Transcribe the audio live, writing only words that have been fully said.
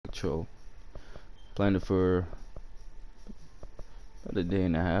Patrol. Playing it for about a day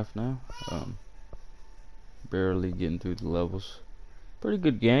and a half now. Barely getting through the levels. Pretty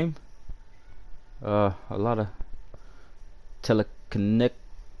good game. A lot of teleconnect,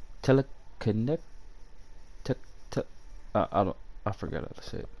 te, te, I forgot how to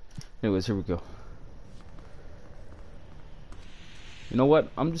say it. Anyways, here we go. You know what?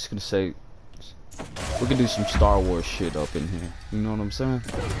 I'm just gonna say we can do some Star Wars shit up in here. You know what I'm saying?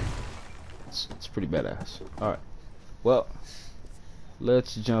 It's pretty badass. All right. Well,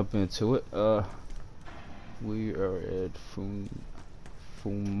 let's jump into it. We are at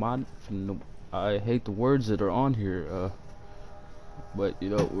Fuman. I hate the words that are on here. But you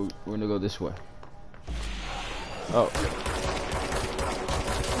know we're gonna go this way. Oh,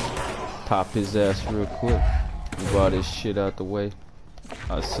 pop his ass real quick. Move all this shit out the way.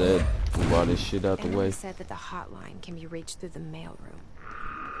 I said move all this shit out the way. Emily said that the hotline can be reached through the mailroom.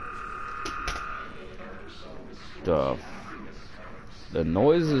 The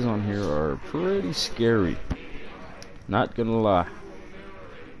noises on here are pretty scary. Not gonna lie.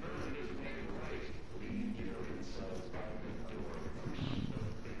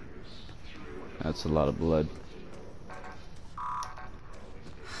 That's a lot of blood.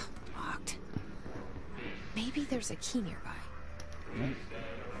 Locked. Maybe there's a key nearby.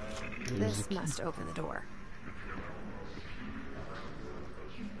 This must open the door.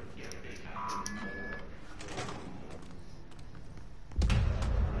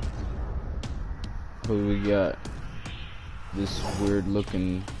 What do we got? This weird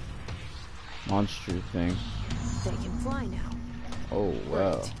looking monster thing. They can fly now. Oh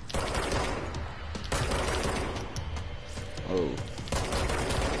wow. Oh.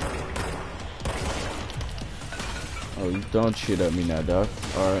 Oh, you throwing shit at me now, dog.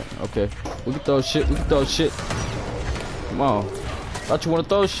 Alright, okay. We can throw shit, we can throw shit. Come on. Thought you wanna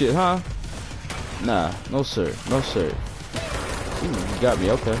throw shit, huh? Nah, no sir, no sir. Ooh, you got me,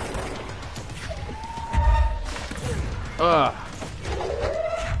 okay.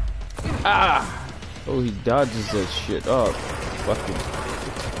 Oh, he dodges that shit. Oh, fucking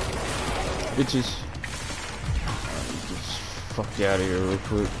bitches. Just fuck out of here real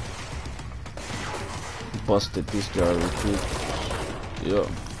quick. Busted this guy real quick. Yo.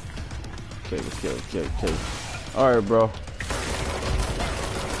 Okay. Alright, bro.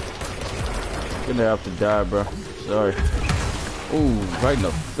 Gonna have to die, bro. Sorry. Ooh, right in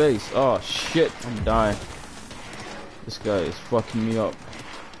the face. Oh shit, I'm dying. This guy is fucking me up.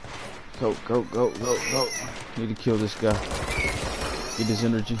 Go. Need to kill this guy. Get his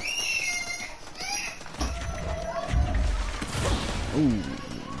energy. Ooh.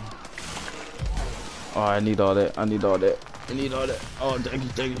 Oh, I need all that. Oh, thank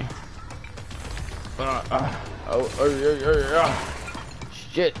you.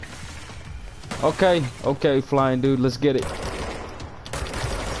 Shit. Okay, flying dude, let's get it.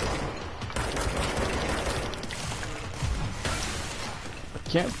 I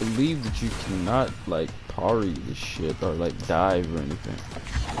can't believe that you cannot like parry this shit or like dive or anything.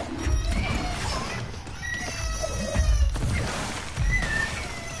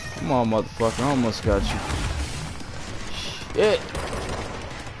 Come on, motherfucker, I almost got you. Shit.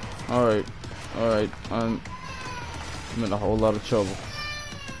 Alright, I'm in a whole lot of trouble.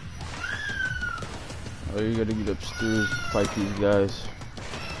 Oh, you gotta get upstairs and fight these guys.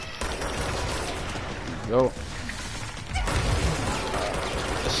 Go.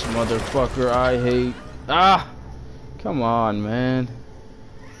 This motherfucker I hate. Ah! Come on, man.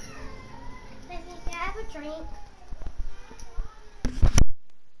 Can I have a drink?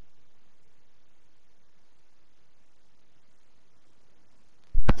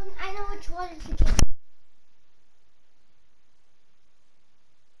 I know which one is the cake.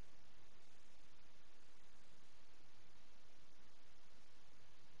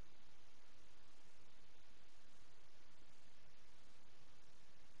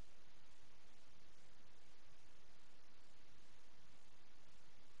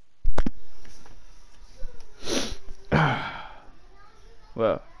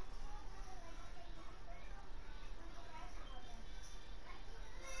 Well.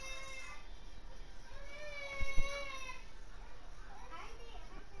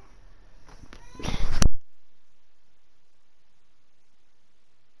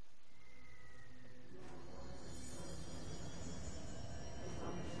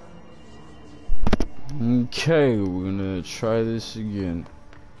 Okay, we're gonna try this again.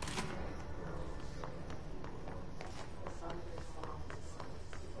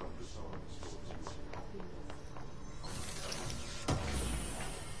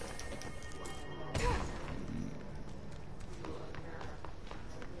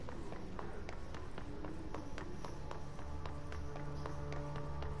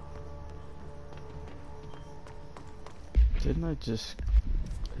 Didn't I just...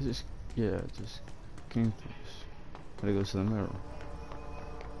 Yeah, I just came through this. Gotta go to the mirror.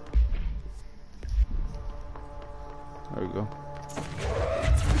 There we go.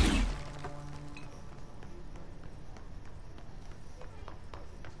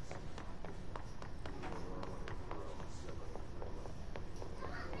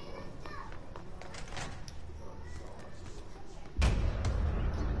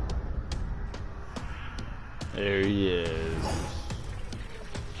 There he is.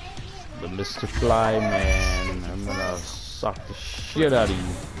 The Mr. Flyman. I'm gonna suck the shit out of you.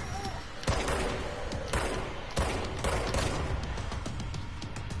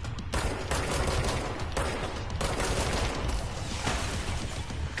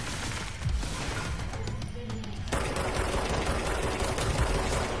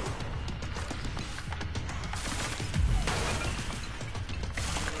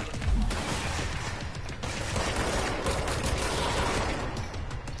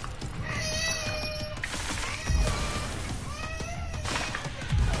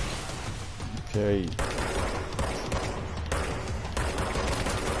 Okay.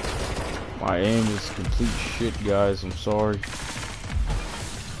 My aim is complete shit, guys. I'm sorry.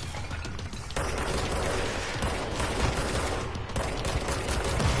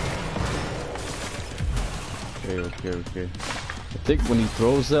 Okay. I think when he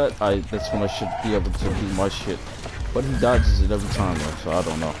throws that, that's when I should be able to do my shit. But he dodges it every time, though, so I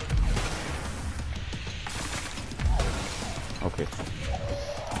don't know. Okay.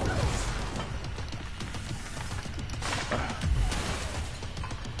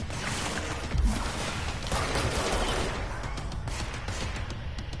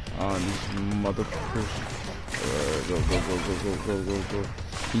 These motherfuckers. Go.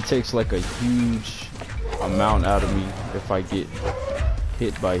 He takes like a huge amount out of me if I get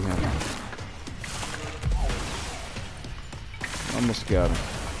hit by him. Almost got him.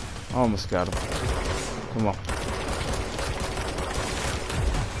 Come on.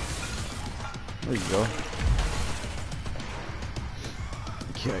 There you go.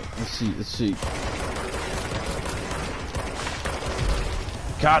 Okay, let's see.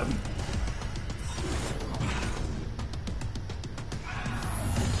 Got him.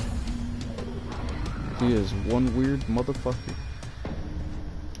 He is one weird motherfucker.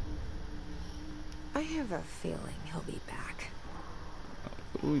 I have a feeling he'll be back.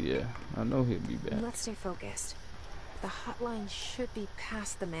 Oh yeah, I know he'll be back. Let's stay focused. The hotline should be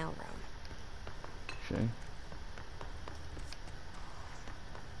past the mailroom. Okay.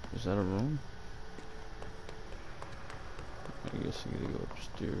 Is that a room? I guess I gotta go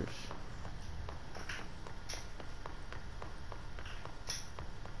upstairs.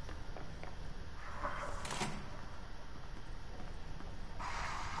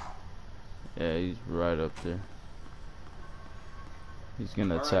 Yeah, he's right up there. He's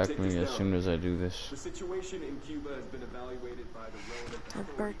gonna attack me as soon as I do this. The situation in Cuba has been evaluated by the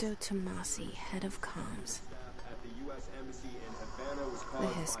Alberto Tomasi, head of comms. at the U.S. Embassy in Havana was The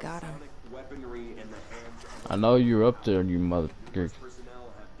Hiss got him. weaponry in the hands of I know you're up there, you mother.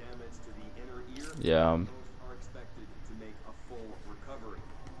 personnel have damage to the inner ear. Yeah. Most are expected to make a full recovery.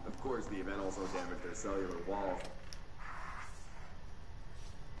 Of course, the event also damaged their cellular wall.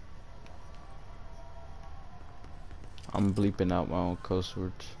 I'm bleeping out my own cuss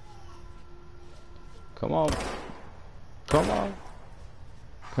words. Come on.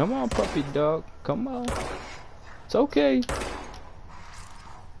 Come on, puppy dog. Come on. It's okay.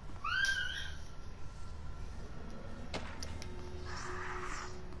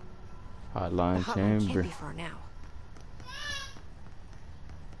 Hotline The hotline chamber. can't be far now.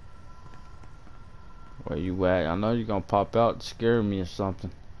 Where you at? I know you're gonna pop out and scare me or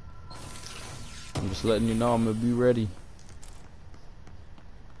something. I'm just letting you know I'm gonna be ready.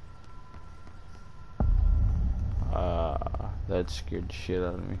 That scared the shit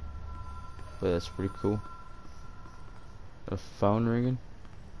out of me. But that's pretty cool. A phone ringing.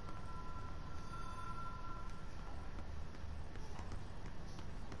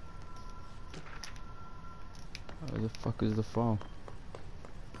 Where the fuck is the phone?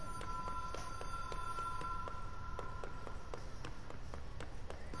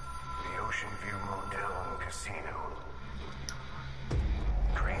 The Ocean View Motel and Casino.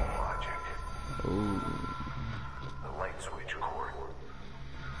 Dream Logic. Oh. The light switch cord.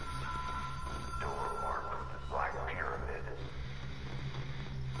 Door marked with the Black Pyramid.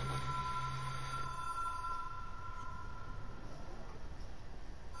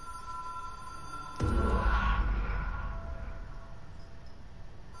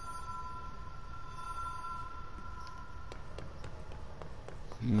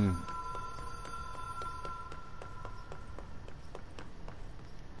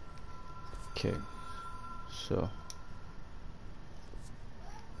 Okay, so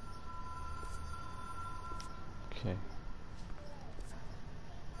okay,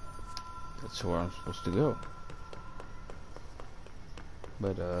 that's where I'm supposed to go.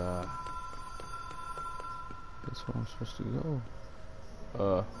 But that's where I'm supposed to go.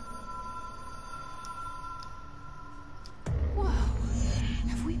 Whoa.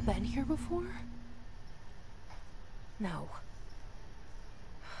 Have we been here before? No.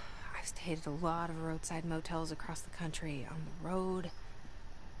 I've stayed at a lot of roadside motels across the country, on the road,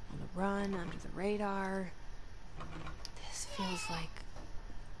 on the run, under the radar. This feels like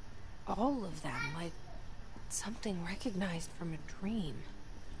all of them, like something recognized from a dream.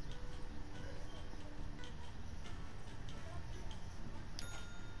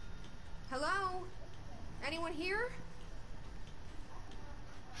 Hello? Anyone here?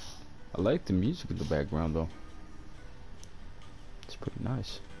 I like the music in the background though. It's pretty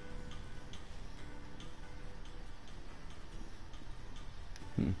nice.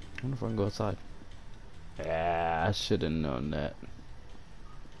 I wonder if I can go outside. Yeah, I should have known that.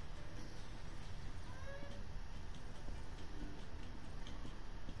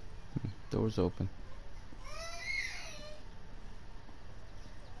 Doors open.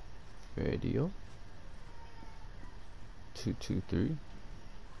 Radio. 223.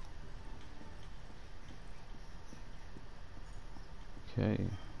 Okay,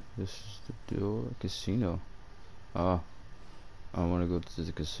 this is the door. Casino. I want to go to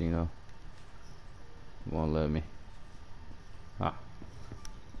the casino. Won't let me.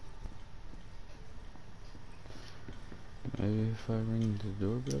 Maybe if I ring the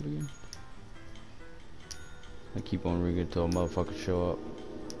doorbell again. I keep on ringing until a motherfucker show up.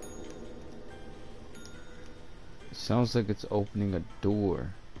 It sounds like it's opening a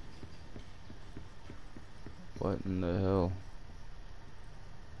door. What in the hell?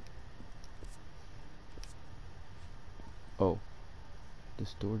 Oh,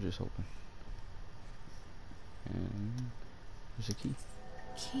 this door just opened. And there's a key.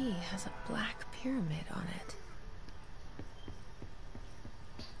 Key has a black pyramid on it.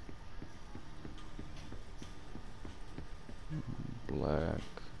 Black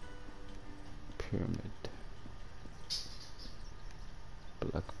pyramid.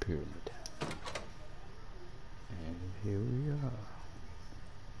 Black pyramid. And here we are.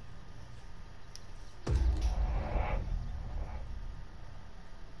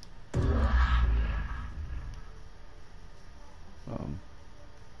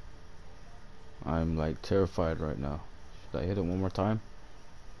 I'm like terrified right now. Should I hit it one more time?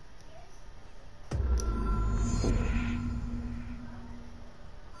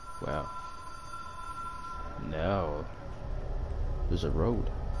 Wow. Now there's a road.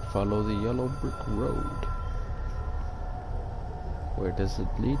 Follow the yellow brick road. Where does it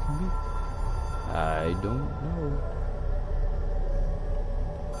lead me? I don't know.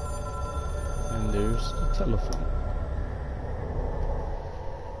 And there's the telephone.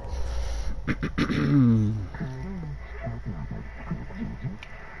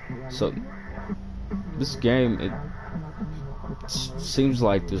 So this game, it seems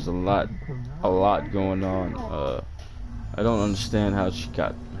like there's a lot going on. I don't understand how she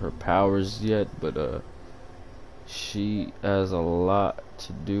got her powers yet, but she has a lot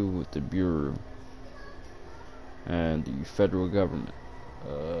to do with the Bureau and the federal government.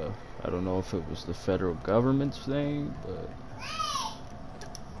 I don't know if it was the federal government's thing, but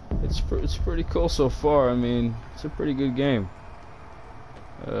it's pretty cool so far. I mean, it's a pretty good game.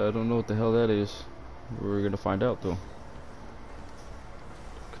 I don't know what the hell that is. We're gonna find out though.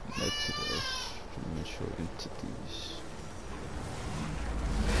 Connect to the exponential entities.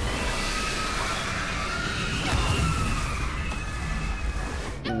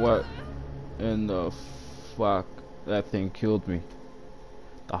 What in the fuck? That thing killed me.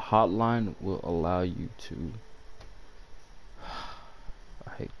 The hotline will allow you to. I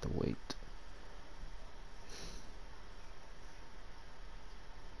hate the wait.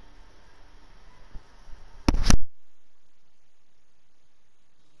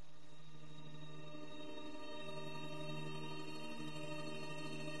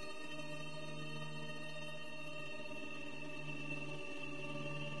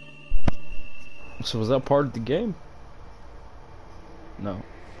 So was that part of the game? No.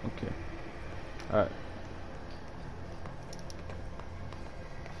 Okay. Alright.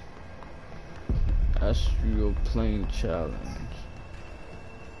 Astral Plane Challenge.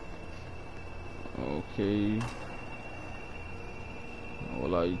 Okay. I'll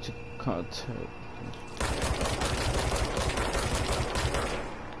allow you to contact.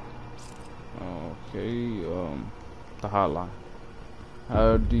 Okay, the hotline.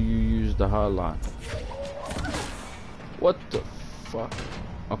 How do you use the hotline? What the fuck?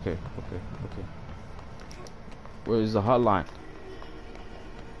 Okay. Where is the hotline?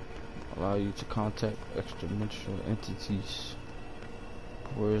 Allow you to contact extradimensional entities.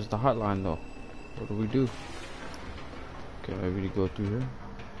 Where is the hotline though? What do we do? Okay, maybe to go through here.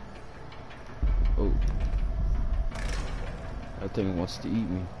 Oh. That thing wants to eat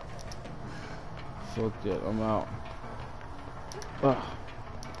me. Fuck that, I'm out. Ah.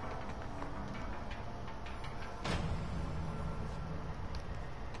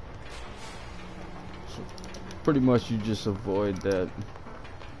 So pretty much you just avoid that.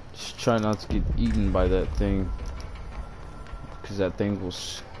 Just try not to get eaten by that thing, because that thing will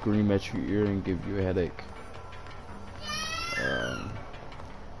scream at your ear and give you a headache.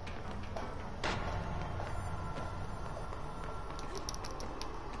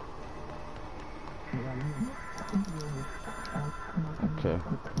 Okay,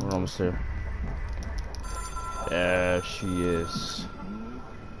 we're almost there. There she is.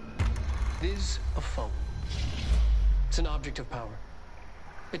 It is a phone. It's an object of power.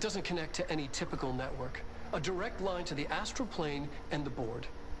 It doesn't connect to any typical network. A direct line to the astral plane and the board.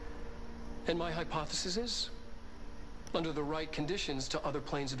 And my hypothesis is, under the right conditions, to other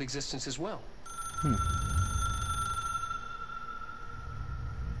planes of existence as well.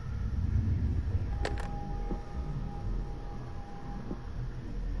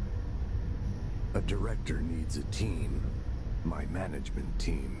 A director needs a team. My management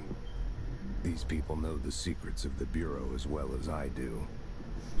team. These people know the secrets of the Bureau as well as I do.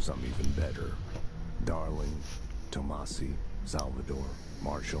 Some even better. Darling, Tomasi, Salvador,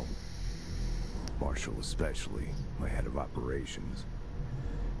 Marshall. Marshall especially, my head of operations.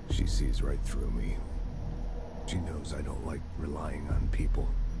 She sees right through me. She knows I don't like relying on people.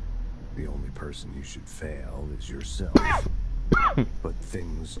 The only person you should fail is yourself. But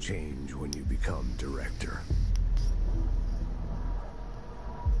things change when you become director.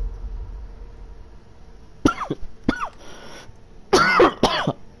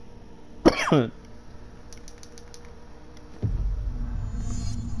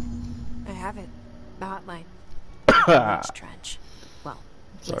 I have it. The hotline. Trench. Well,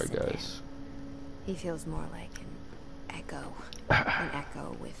 Sorry listen, guys. Dan. He feels more like an echo. An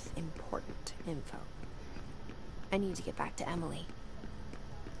echo with important info. I need to get back to Emily.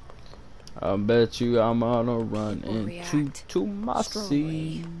 I bet you I'm on a run Will into react Tomasi.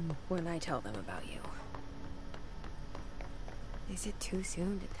 strongly when I tell them about you. Is it too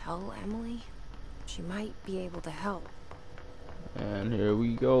soon to tell Emily? She might be able to help. And here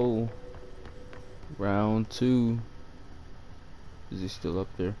we go. Round 2. Is he still up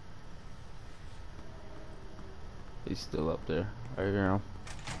there? He's still up there. I hear him.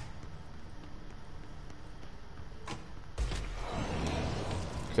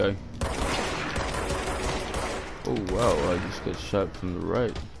 Okay. Oh wow, I just got shot from the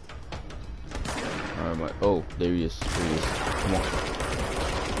right. Alright, oh, there he is. There he is. Come on.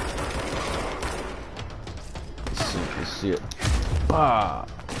 Let's see it. Bah!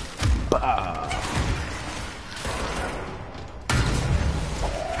 Bah!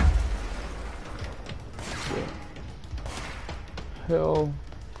 Yeah. Hell.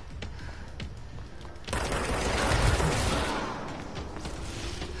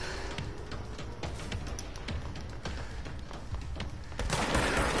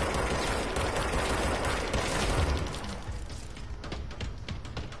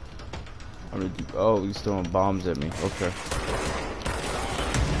 Oh, he's throwing bombs at me. Okay.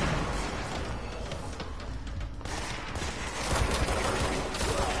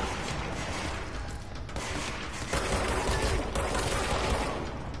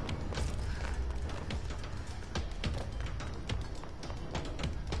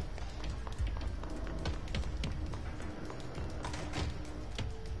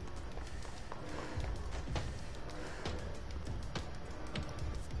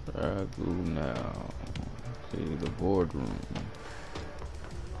 Go now. Okay, the boardroom.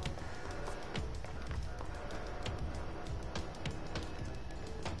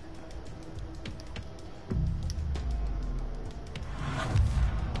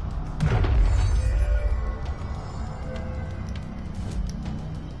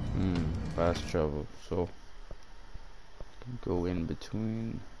 Fast travel, so go in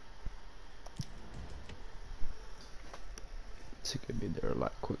between. It's gonna be there a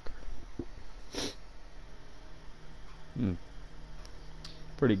lot quicker.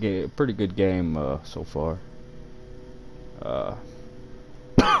 Pretty good game so far.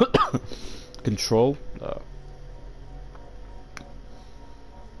 Control.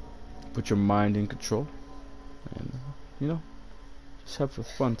 Put your mind in control, and you know, Just have a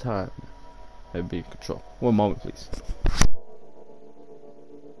fun time. And be in control. One moment, please.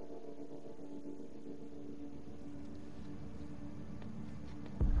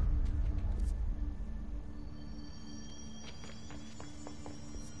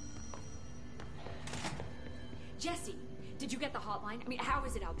 Jesse, did you get the hotline? I mean, how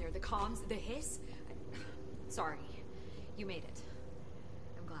is it out there? The comms, the hiss? Sorry, you made it.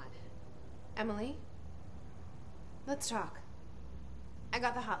 I'm glad. Emily? Let's talk. I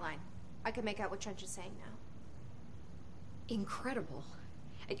got the hotline. I can make out what Trench is saying now. Incredible.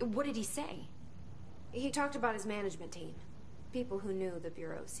 What did he say? He talked about his management team. People who knew the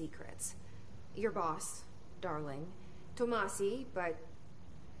Bureau's secrets. Your boss, Darling. Tomasi, but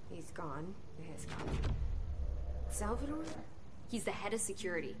he's gone. He's gone. Salvador? He's the head of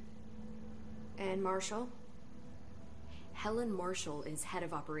security. And Marshall? Helen Marshall is head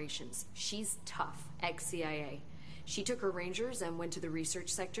of operations. She's tough, ex-CIA. She took her Rangers and went to the research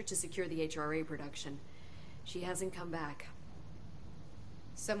sector to secure the HRA production. She hasn't come back.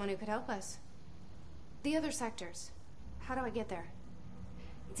 Someone who could help us. The other sectors. How do I get there?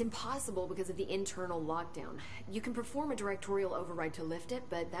 It's impossible because of the internal lockdown. You can perform a directorial override to lift it,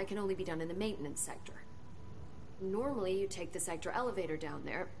 but that can only be done in the maintenance sector. Normally, you take the sector elevator down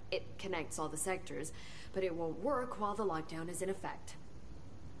there. It connects all the sectors, but it won't work while the lockdown is in effect.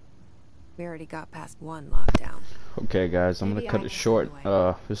 We already got past one lockdown. Okay, guys, I'm Maybe gonna cut I it can short. find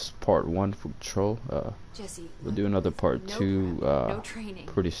a way. This is part 1 for Patrol. Jesse, We'll do another part no 2 prep, no training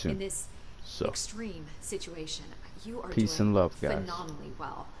pretty soon. in this So, extreme situation. You are peace doing and love, guys. phenomenally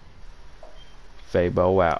well. Fabo out.